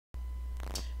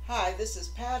Hi, this is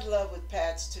Pat Love with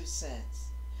Pat's Two Cents.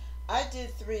 I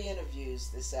did 3 interviews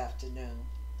this afternoon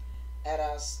at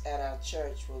our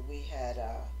church where we had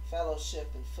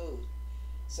fellowship and food.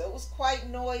 So it was quite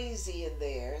noisy in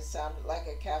there. It sounded like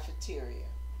a cafeteria.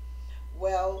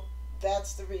 Well,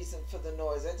 that's the reason for the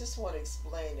noise. I just want to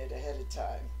explain it ahead of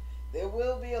time. There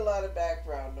will be a lot of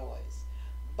background noise,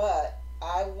 but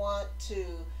I want to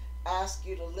ask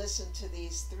you to listen to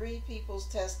these 3 people's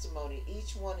testimony.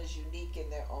 Each one is unique in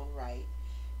their own right,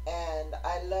 and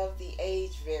I love the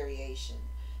age variation.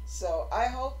 So I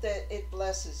hope that it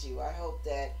blesses you. I hope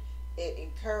that it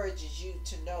encourages you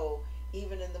to know,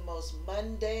 even in the most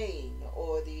mundane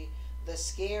or the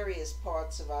scariest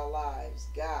parts of our lives,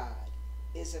 God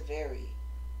is a very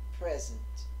present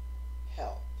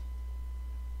help.